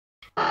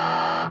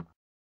Alright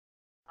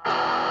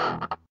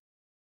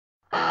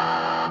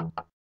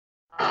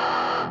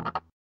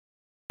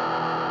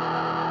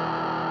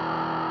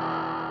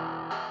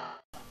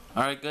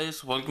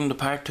guys, welcome to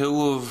part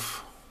 2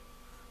 of,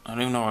 I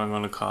don't even know what I'm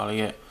going to call it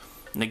yet,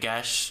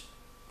 NAGASH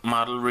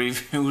model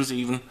reviews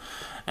even.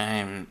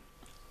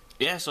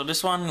 Yeah, so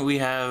this one we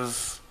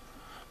have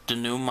the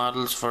new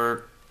models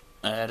for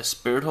the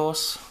Spirit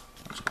Horse.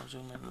 I'm just going to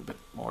zoom in a bit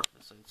more to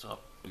the side so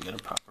we get a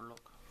proper look.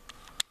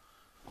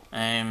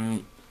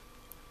 And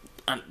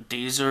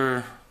these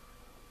are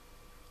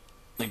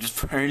like just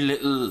very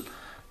little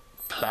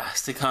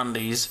plastic on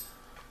these,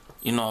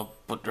 you know,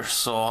 but they're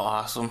so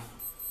awesome.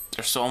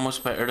 They're so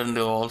much better than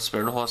the old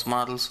Spirit Horse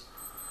models.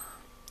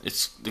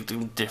 It's like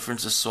the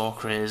difference is so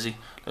crazy.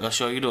 Like, I'll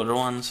show you the other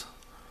ones.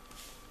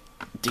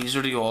 These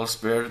are the old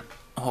Spirit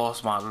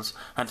Horse models,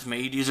 and to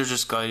me these are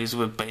just guys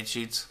with bed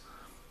sheets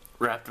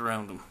wrapped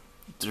around them.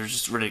 They're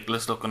just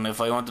ridiculous looking. If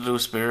I wanted to do a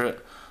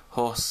Spirit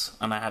Horse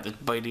and I had to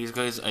buy these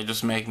guys, I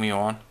just make me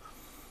own.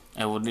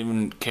 I wouldn't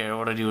even care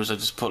what I use. I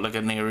just put like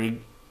a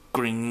navy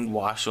green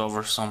wash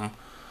over some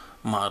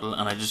model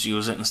and I just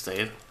use it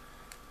instead.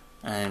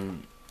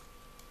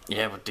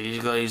 Yeah, but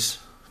these guys,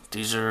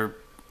 these are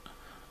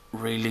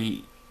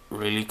really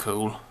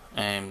cool.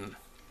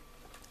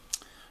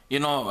 You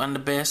know, and the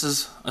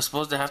bases, I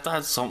suppose they have to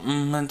add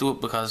something into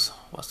it, because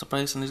what's the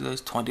price on these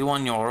guys?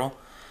 €21,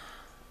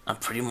 and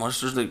pretty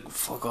much there's like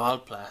fuck all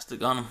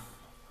plastic on them.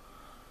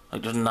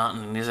 Like, there's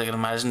nothing in these. I can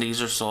imagine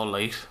these are so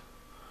light.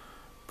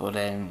 But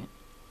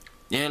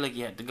yeah, like,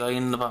 yeah, the guy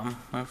in the bottom,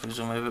 if I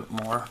zoom a bit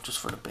more just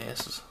for the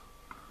bases,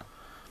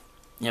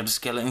 you have the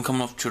skeleton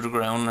coming up through the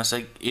ground, and it's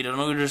like, you don't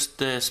know, just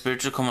the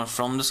spirits are coming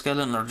from the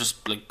skeleton or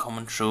just like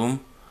coming through him,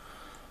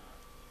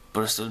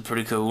 but it's still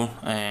pretty cool.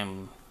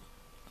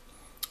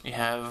 You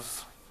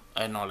have,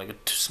 I don't know, like a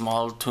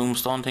small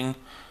tombstone thing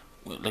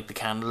with like the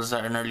candles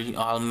that are nearly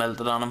all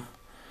melted on him.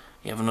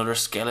 You have another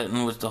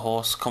skeleton with the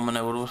horse coming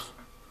out of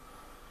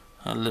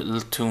it, a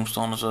little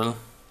tombstone as well.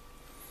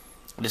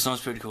 This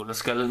one's pretty cool. The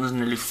skeleton is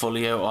nearly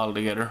fully out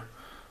altogether,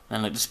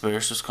 and like the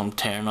spirits just come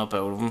tearing up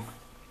out of him.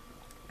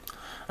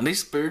 And these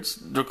spirits,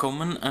 they're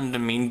coming and they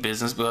mean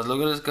business, because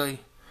look at this guy.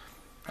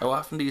 How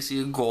often do you see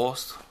a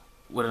ghost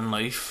with a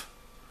knife?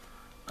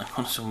 I'm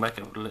gonna zoom back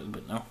out a little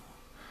bit now,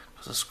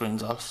 because the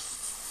screen's all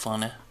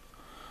funny.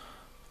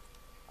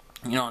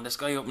 You know, this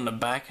guy up in the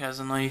back has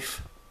a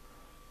knife.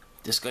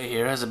 This guy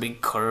here has a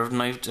big curved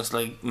knife, just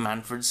like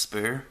Manfred's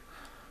spear.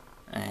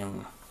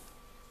 And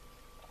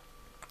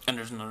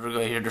there's another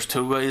guy here. There's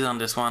two guys on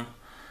this one.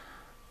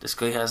 This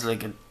guy has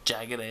like a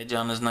jagged edge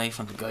on his knife,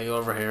 and the guy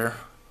over here.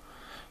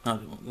 Now,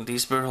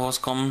 these Spirit Horse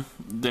come,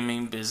 they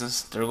mean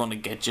business. They're going to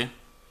get you.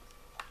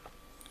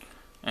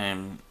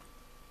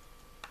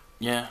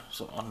 Yeah,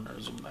 so I'm going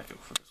to zoom back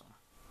out for this one.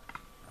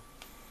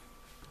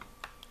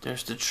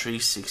 There's the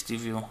 360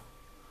 view.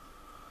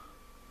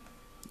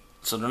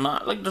 So they're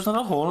not, like, there's not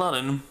a whole lot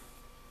in them.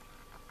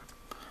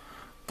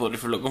 But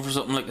if you're looking for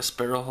something like a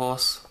Spirit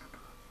Horse,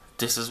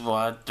 this is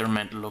what they're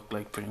meant to look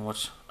like, pretty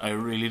much. I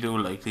really do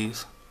like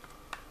these.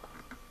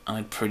 And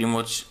I pretty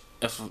much,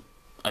 if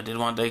I did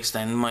want to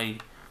extend my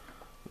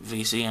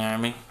VC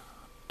army,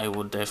 I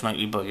would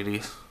definitely buy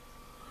these.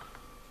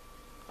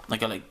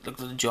 Like, I like, look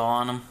at the jaw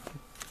on them,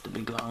 the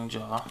big long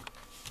jaw,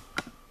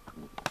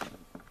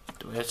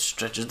 the way it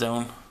stretches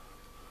down.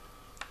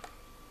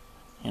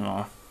 You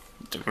know,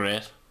 they're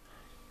great.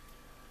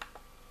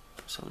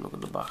 Let's have a look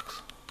at the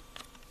box.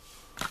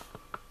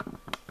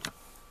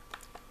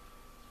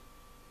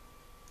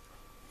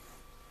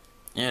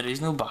 Yeah, these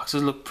new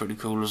boxes look pretty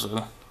cool as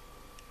well.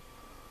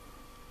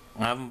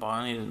 I haven't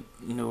bought any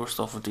newer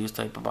stuff with these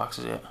type of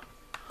boxes yet.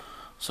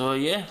 So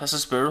yeah, that's a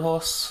Spirit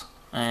Horse.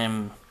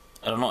 I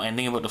don't know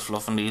anything about the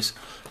fluff on these,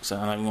 so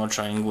I'm not even gonna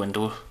try and go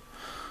into it.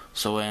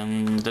 So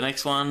the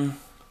next one,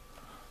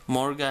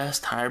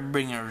 Morghast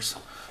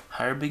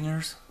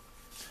Harbingers.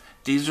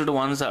 These are the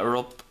ones that are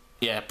up.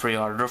 Yeah,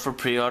 pre-order. They're for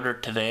pre-order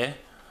today.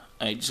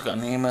 I just got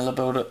an email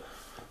about it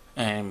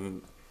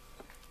a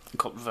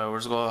couple of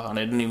hours ago, and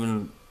I didn't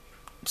even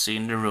see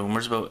the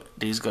rumours about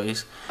these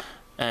guys.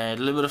 A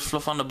little bit of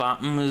fluff on the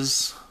bottom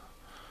is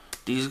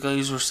these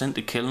guys were sent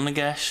to kill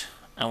NAGASH,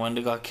 and when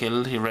they got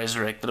killed, he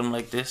resurrected them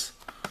like this.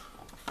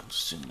 I'll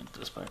just zoom into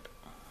this part.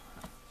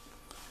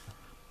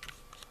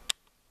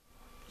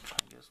 Try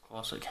and get as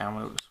close as I can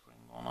without the screen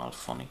going all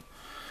funny.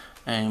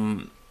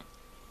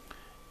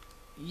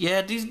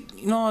 Yeah, these,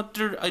 you know,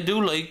 I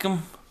do like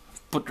them,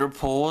 but their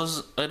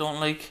pose I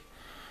don't like.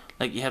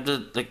 Like, you have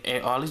to, like,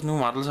 all these new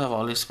models have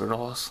all these Spirit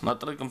Horse.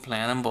 Not that I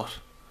complain them, but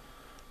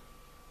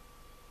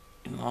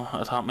you know,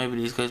 I thought maybe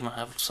these guys might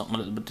have something a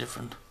little bit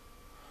different.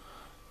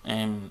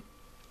 Like,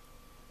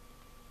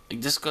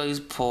 this guy's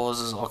pose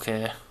is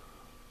okay.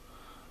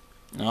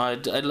 No,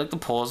 I'd like to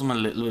pose them a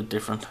little bit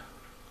different.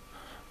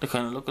 They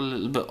kind of look a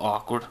little bit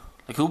awkward.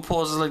 Like, who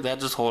poses like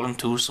that, just holding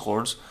two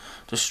swords,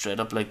 just straight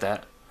up like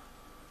that?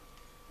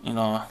 You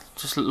know,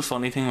 just a little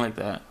funny thing like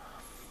that.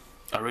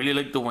 I really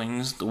like the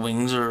wings. The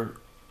wings are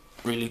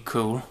really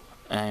cool.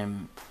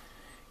 You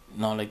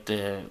know, like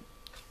the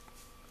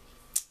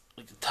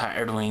like the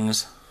tattered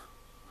wings.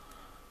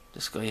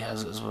 This guy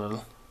has it as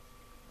well.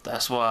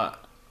 That's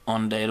what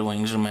undead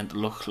wings are meant to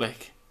look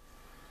like.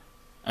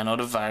 I know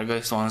the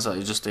Vargeist ones that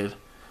I just did,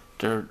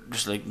 they're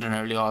just like, they're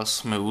nearly all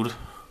smooth.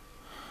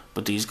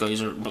 But these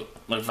guys are,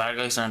 like,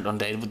 Vargeist aren't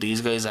undead, but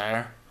these guys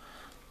are.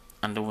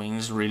 And the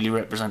wings really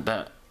represent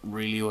that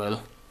really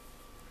well.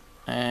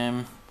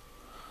 Let's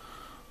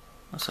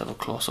have a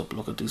close up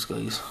look at these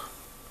guys.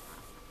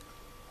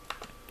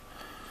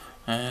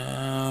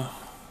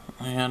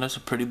 Yeah, that's a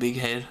pretty big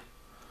head.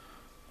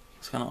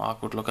 It's kind of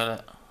awkward to look at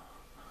it.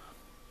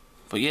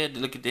 But yeah,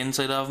 look at the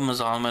inside of them is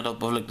all made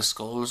up of like the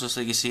skulls, just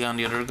like you see on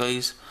the other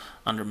guys,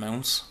 on their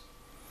mounts.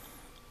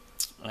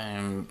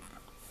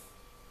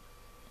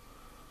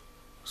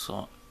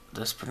 So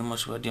that's pretty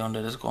much where the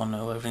undead is going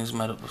now. Everything's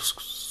made up of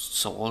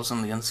souls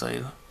on the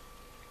inside.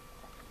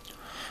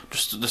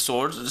 Just the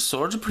swords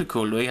are pretty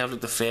cool. They have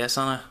like the face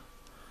on it.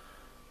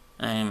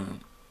 I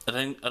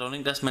don't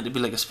think that's meant to be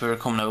like a spirit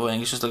coming out. I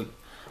think it's just like,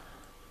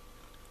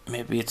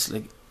 maybe it's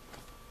like,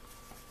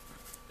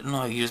 I don't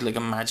know, you use like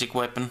a magic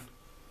weapon,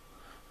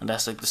 and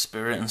that's like the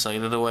spirit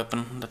inside of the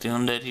weapon that the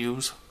undead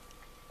use.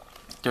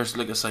 There's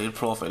like a side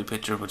profile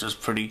picture which is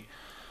pretty,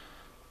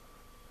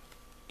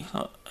 you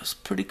know, it's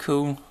pretty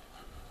cool.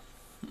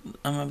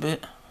 I'm a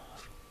bit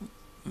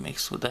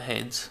mixed with the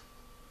heads.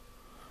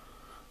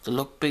 They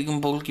look big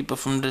and bulky, but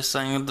from this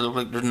angle they look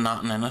like there's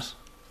nothing in it.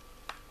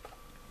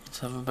 Let's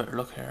have a better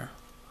look here.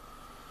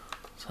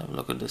 Let's have a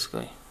look at this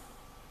guy.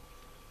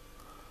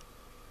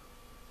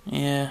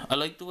 Yeah, I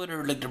like the way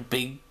they're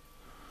big,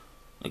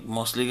 like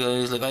muscly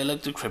guys. Like, I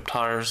like the crypt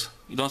horrors.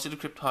 You don't see the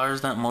crypt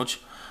horrors that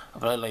much,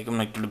 but I like them.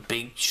 Like, they're the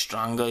big,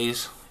 strong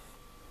guys.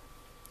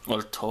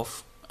 Well,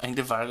 tough. I think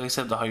the Vargeists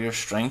have the higher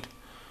strength,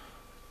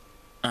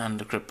 and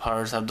the crypt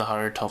horrors have the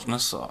higher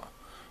toughness. So,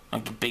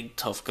 like, the big,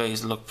 tough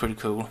guys look pretty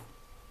cool.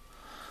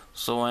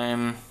 So,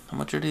 how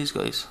much are these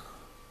guys?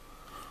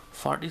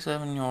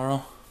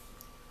 €47.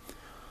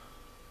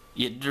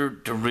 Yeah,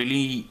 they're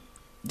really,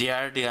 they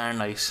are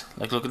nice.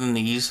 Like, look at the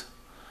knees.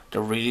 They're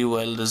really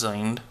well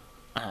designed,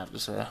 I have to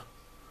say.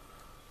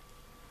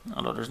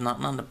 Although there's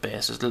nothing on the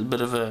base. There's a little bit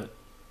of a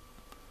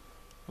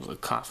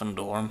coffin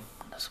door.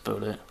 That's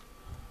about it.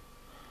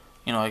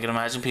 You know, I can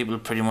imagine people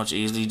pretty much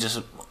easily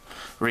just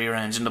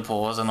rearranging the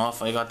paws. And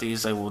if I got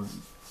these, I would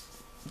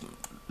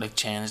like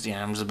change the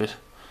arms a bit.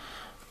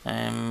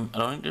 I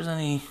don't think there's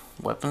any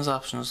weapons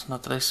options,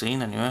 not that I've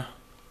seen anyway.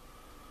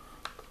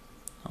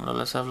 Well,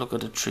 let's have a look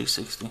at the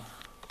 360.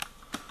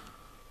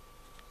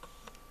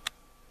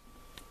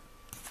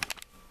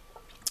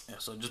 Yeah,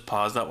 so just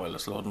pause that while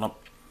it's loading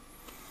up.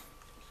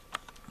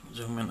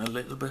 Zoom in a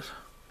little bit.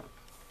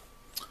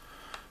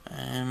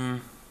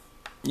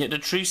 Yeah, the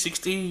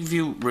 360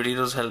 view really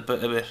does help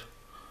it a bit.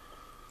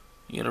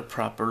 You get a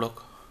proper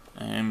look.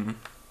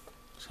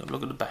 Let's have a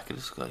look at the back of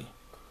this guy.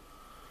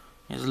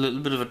 He has a little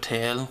bit of a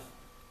tail,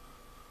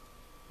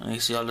 and you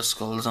see all the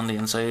skulls on the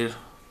inside, you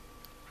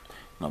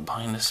know,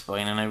 behind the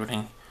spine and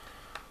everything.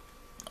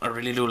 I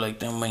really do like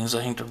them wings.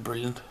 I think they're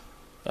brilliant.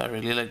 I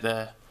really like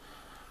the,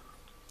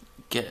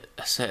 get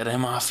a set of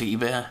them off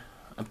eBay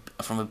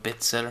from a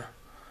bit seller.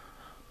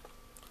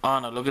 Oh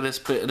no, look at this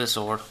bit of the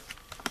sword.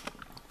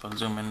 If I'll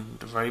zoom in,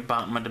 the very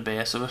bottom at the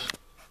base of it.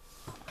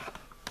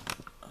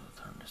 I'll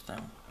turn this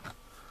down.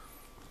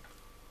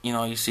 You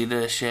know, you see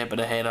the shape of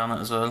the head on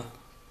it as well.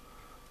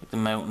 Like the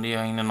mouth and the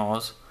eye and the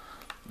nose.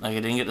 Like, I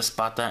didn't get to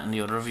spot that in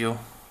the other view,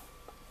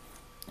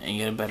 and you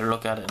get a better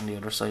look at it on the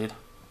other side.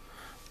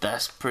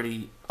 That's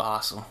pretty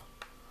awesome.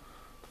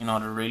 You know,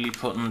 they're really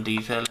putting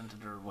detail into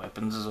their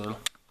weapons as well.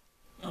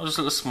 You know, just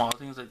little small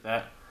things like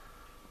that.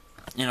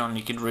 You know, and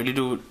you could really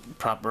do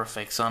proper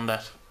effects on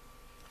that.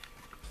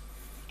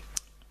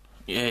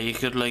 Yeah, you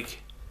could like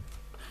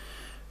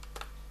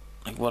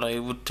what I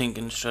would think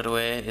in straight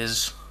away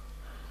is,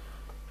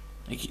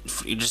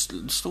 like, you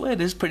just the way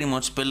it is, pretty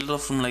much build it up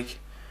from like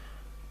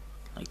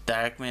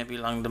dark maybe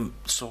along the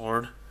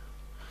sword,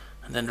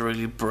 and then the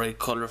really bright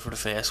colour for the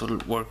face will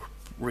work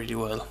really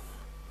well.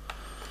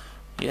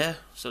 Yeah,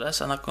 so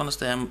that's, I'm not going to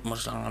stay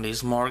much longer on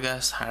these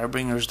Morghast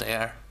Harbingers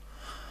there.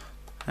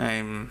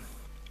 And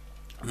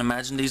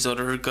imagine these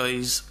other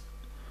guys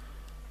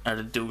are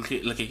the dual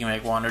kit, like you can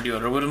make one or the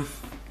other with them.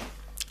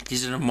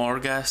 These are the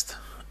Morghast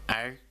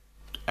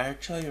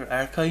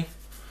Archai,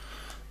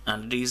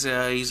 and these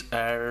guys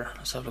are,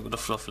 let's have a look at the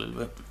fluff a little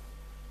bit.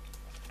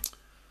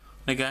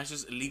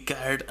 NAGASH's elite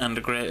guard and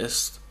the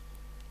greatest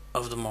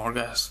of the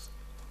Morghast.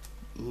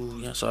 Ooh,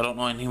 yeah, so I don't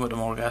know anything about the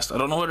Morghast. I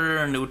don't know whether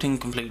they're a new thing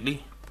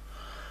completely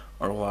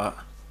or what.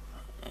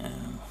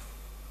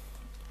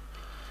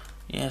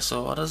 Yeah,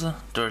 so what is it?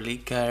 They're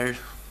elite guard.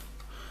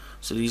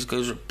 So these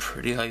guys are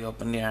pretty high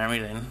up in the army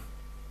then.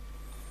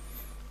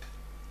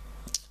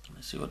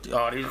 Let's see what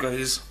these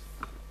guys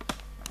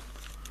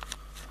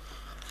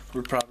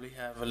will probably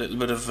have a little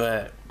bit of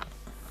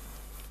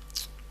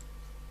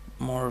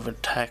more of a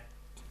kind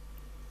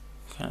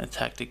of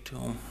tactic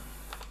to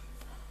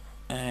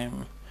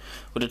them.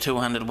 With a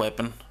two-handed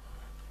weapon.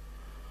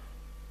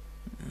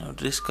 Now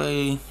this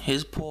guy,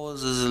 his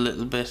pose is a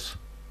little bit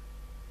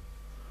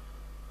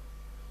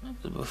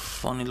It's a bit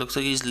funny. Looks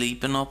like he's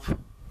leaping up.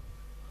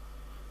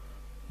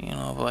 You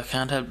know, but I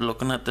can't help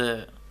looking at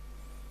the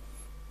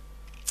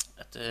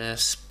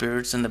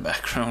spirits in the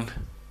background.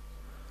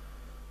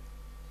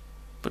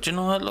 But you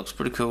know what? It looks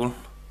pretty cool.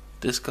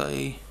 This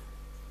guy.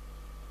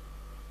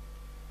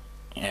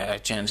 Yeah, I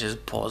changed his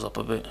pose up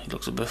a bit. He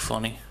looks a bit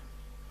funny.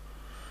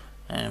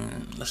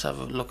 Let's have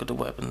a look at the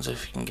weapons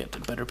if you can get the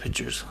better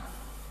pictures.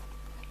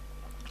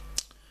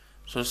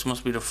 So this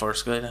must be the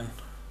first guy then.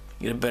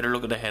 Get a better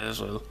look at the head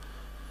as well.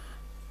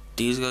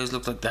 These guys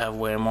look like they have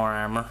way more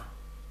armor.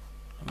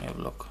 Let me have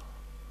a look.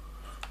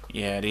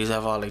 Yeah, these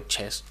have all like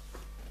chest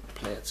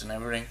plates and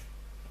everything.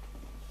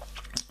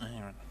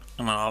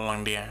 And all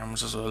along the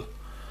arms as well.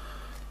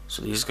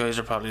 So these guys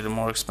are probably the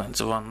more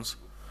expensive ones.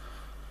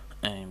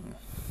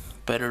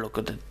 Better look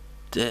at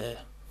the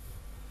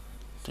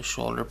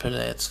shoulder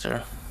plates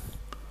there.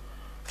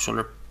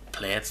 Shoulder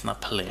plates,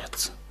 not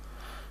plates.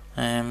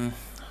 Yeah,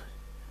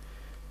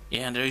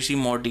 and there you see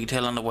more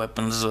detail on the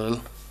weapons as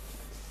well.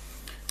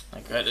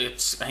 Like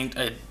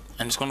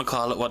I'm just gonna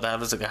call it what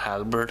that is, like a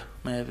halberd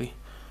maybe.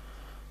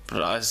 But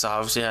it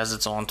obviously has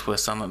its own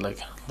twist on it,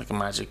 like a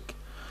magic.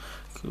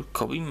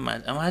 Could be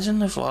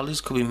imagine if all these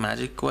could be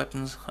magic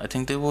weapons. I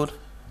think they would.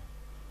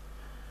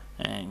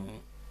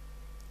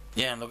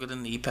 Yeah, and look at the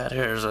knee pad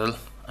here as well.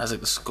 Has like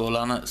the skull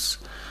on it.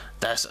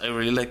 I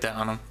really like that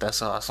on him.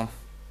 That's awesome.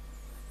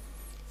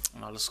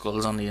 And all the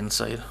skulls on the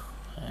inside.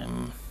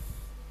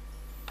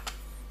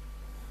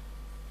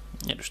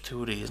 Yeah, there's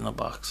two of these in the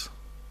box.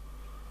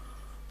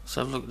 Let's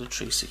have a look at the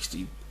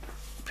 360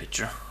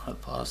 picture. I'll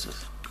pause it.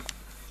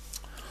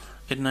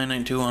 Hit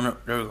 992 on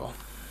it. There we go.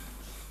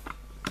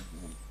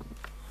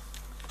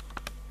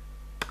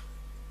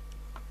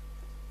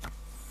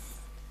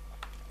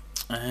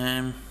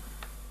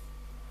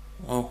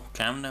 Whoa,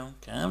 calm down.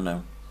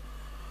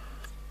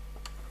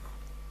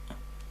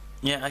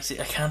 Yeah, I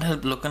can't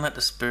help looking at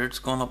the spirits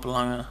going up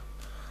along it.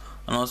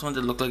 And also want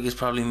to look like he's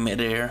probably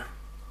mid-air.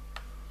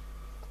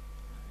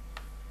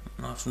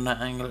 Now from that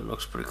angle it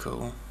looks pretty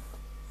cool.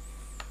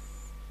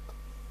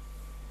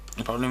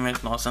 It probably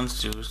makes no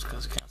sense to use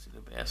because you can't see the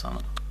base on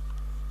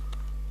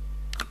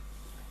it.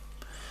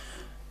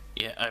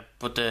 Yeah,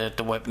 but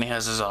the weapon he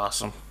has is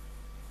awesome.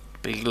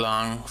 Big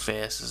long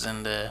faces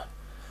in the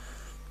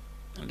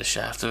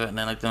shaft of it, and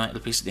then like the metal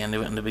piece at the end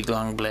of it, and the big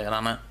long blade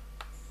on it.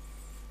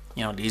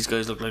 You know, these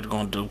guys look like they're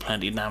going to do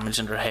plenty of damage,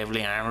 and they're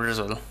heavily armored as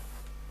well.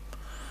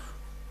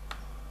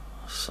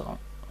 So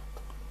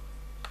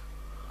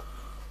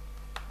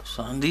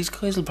and these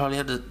guys will probably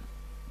have the,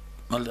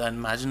 well, I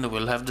imagine they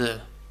will have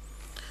the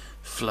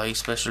fly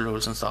special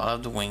rules and still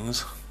have the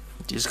wings.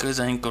 These guys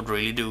I think could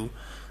really do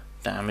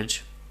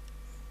damage.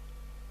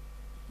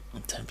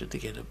 I'm tempted to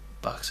get a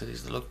box of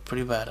these. They look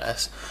pretty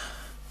badass.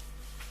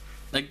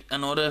 Like,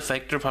 another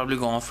effect they're probably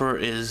going for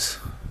is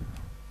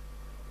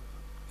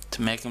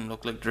to make them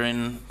look like they're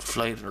in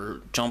flight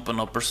or jumping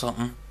up or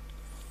something.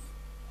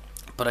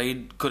 But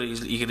you could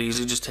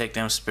easily just take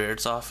them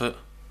spirits off it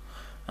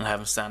and have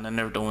them standing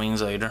there with the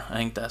wings either. I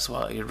think that's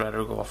what I'd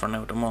rather go for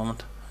now at the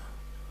moment.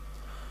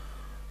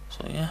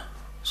 So yeah,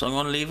 so I'm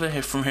going to leave it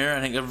here from here. I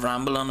think I've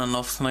rambled on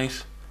enough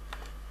tonight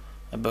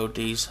about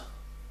these.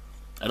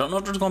 I don't know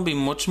if there's going to be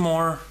much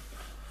more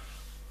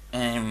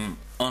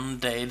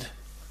undead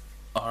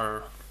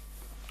or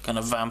kind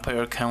of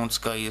vampire counts,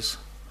 guys.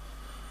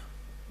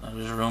 Now,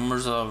 there's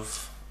rumours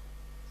of,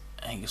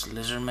 I think it's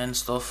lizardmen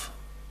stuff,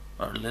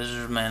 or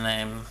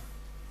lizardmen,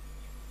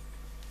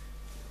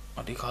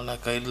 what do you call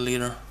that guy, the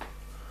leader?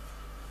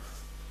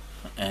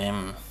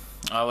 Or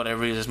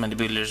whatever it is, meant to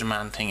be a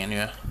lizardman thing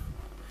anyway.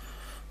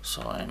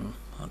 So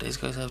oh, these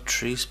guys have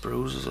 3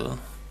 sprues as well.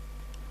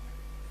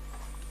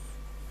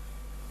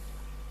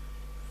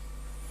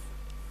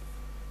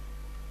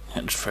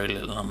 There's very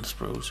little on the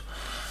sprues.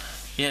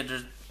 Yeah,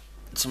 there's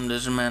some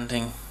lizardman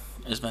thing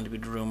is meant to be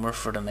the rumour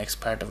for the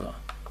next part of it.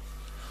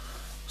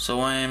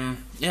 So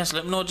yeah, so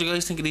let me know what you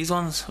guys think of these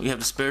ones. We have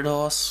the Spirit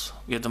Horse,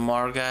 we have the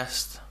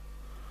Morghast,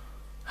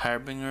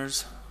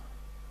 Harbingers,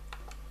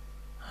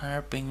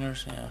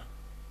 yeah,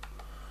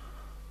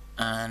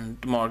 and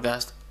the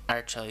Morghast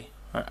Archai,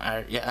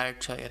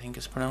 Archai I think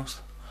it's pronounced.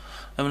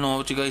 Let me know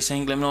what you guys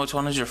think. Let me know which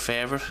one is your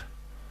favourite.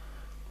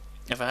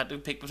 If I had to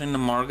pick between the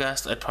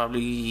Morghast, I'd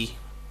probably,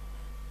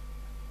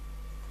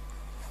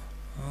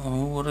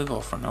 who would I go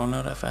for now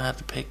if I had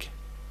to pick?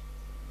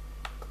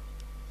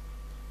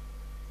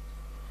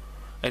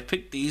 I'd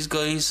pick these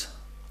guys,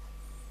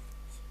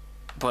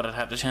 but I'd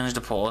have to change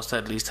the pose to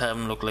at least have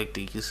them look like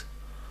these.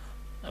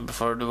 I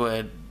prefer the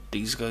way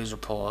these guys are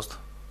posed,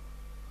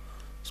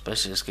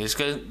 especially this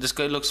guy. This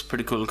guy looks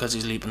pretty cool because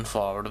he's leaping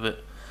forward a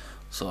bit,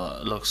 so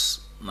it looks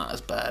not as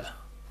bad.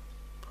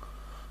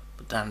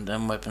 But damn,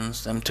 them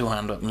weapons, them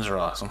 2-hand weapons are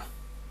awesome.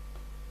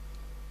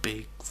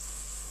 Big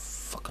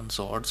fucking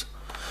swords.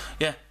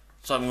 Yeah,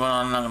 so I'm going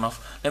on long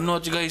enough. Let me know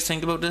what you guys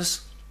think about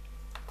this.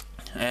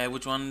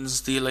 Which ones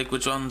do you like,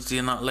 which ones do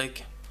you not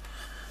like?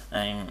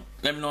 Let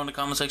me know in the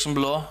comment section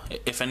below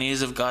if any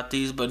of you have got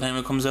these by the time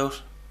it comes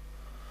out.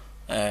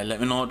 Let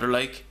me know what they're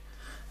like.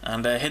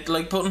 And hit the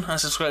like button and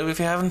subscribe if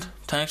you haven't.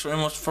 Thanks very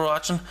much for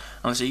watching, and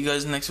I'll see you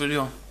guys in the next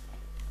video.